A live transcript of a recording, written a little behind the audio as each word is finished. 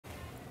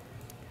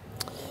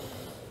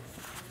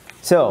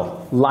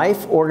So,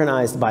 life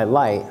organized by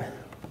light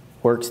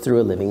works through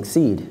a living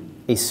seed.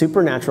 A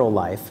supernatural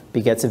life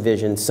begets a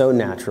vision so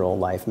natural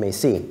life may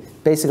see.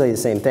 Basically the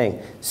same thing.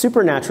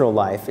 Supernatural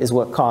life is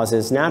what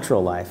causes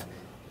natural life.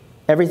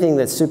 Everything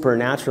that's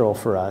supernatural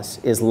for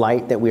us is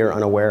light that we are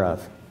unaware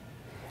of.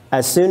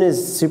 As soon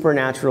as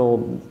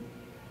supernatural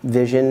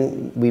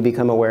vision, we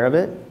become aware of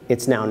it,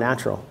 it's now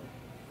natural.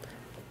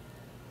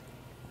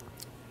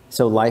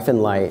 So life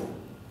and light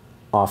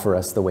offer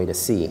us the way to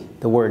see.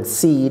 The word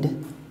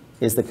seed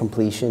is the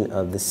completion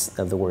of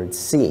the word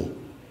see.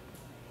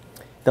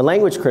 The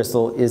language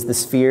crystal is the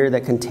sphere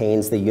that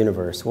contains the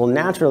universe. Well,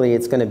 naturally,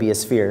 it's going to be a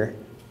sphere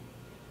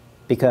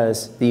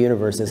because the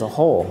universe is a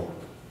whole.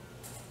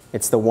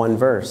 It's the one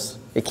verse.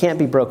 It can't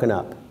be broken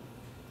up.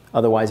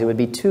 Otherwise, it would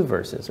be 2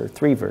 verses or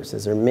 3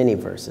 verses or many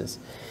verses.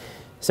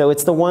 So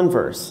it's the one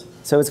verse.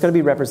 So it's going to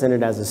be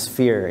represented as a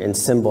sphere in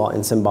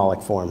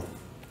symbolic form.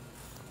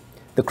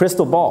 The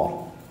crystal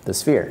ball, the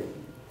sphere,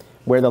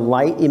 where the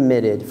light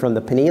emitted from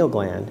the pineal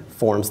gland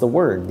forms the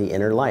word, the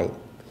inner light.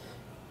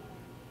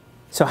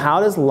 So how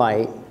does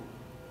light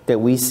that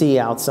we see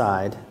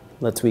outside,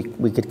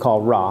 we could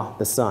call Ra,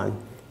 the sun,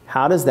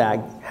 how does that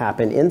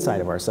happen inside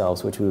of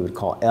ourselves, which we would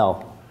call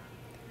El,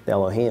 the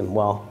Elohim?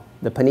 Well,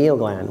 the pineal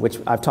gland, which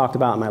I've talked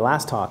about in my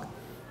last talk,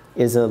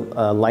 is a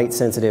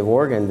light-sensitive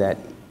organ that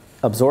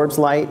absorbs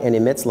light and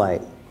emits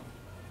light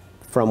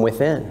from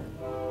within.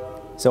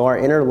 So our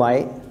inner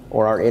light,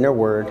 or our inner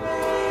word,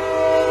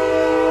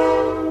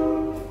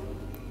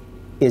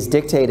 is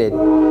dictated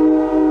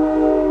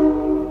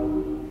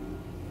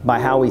by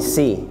how we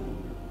see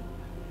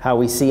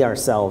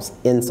ourselves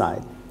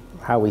inside,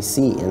 how we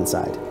see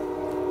inside.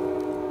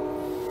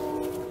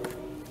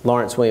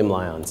 Lawrence William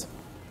Lyons.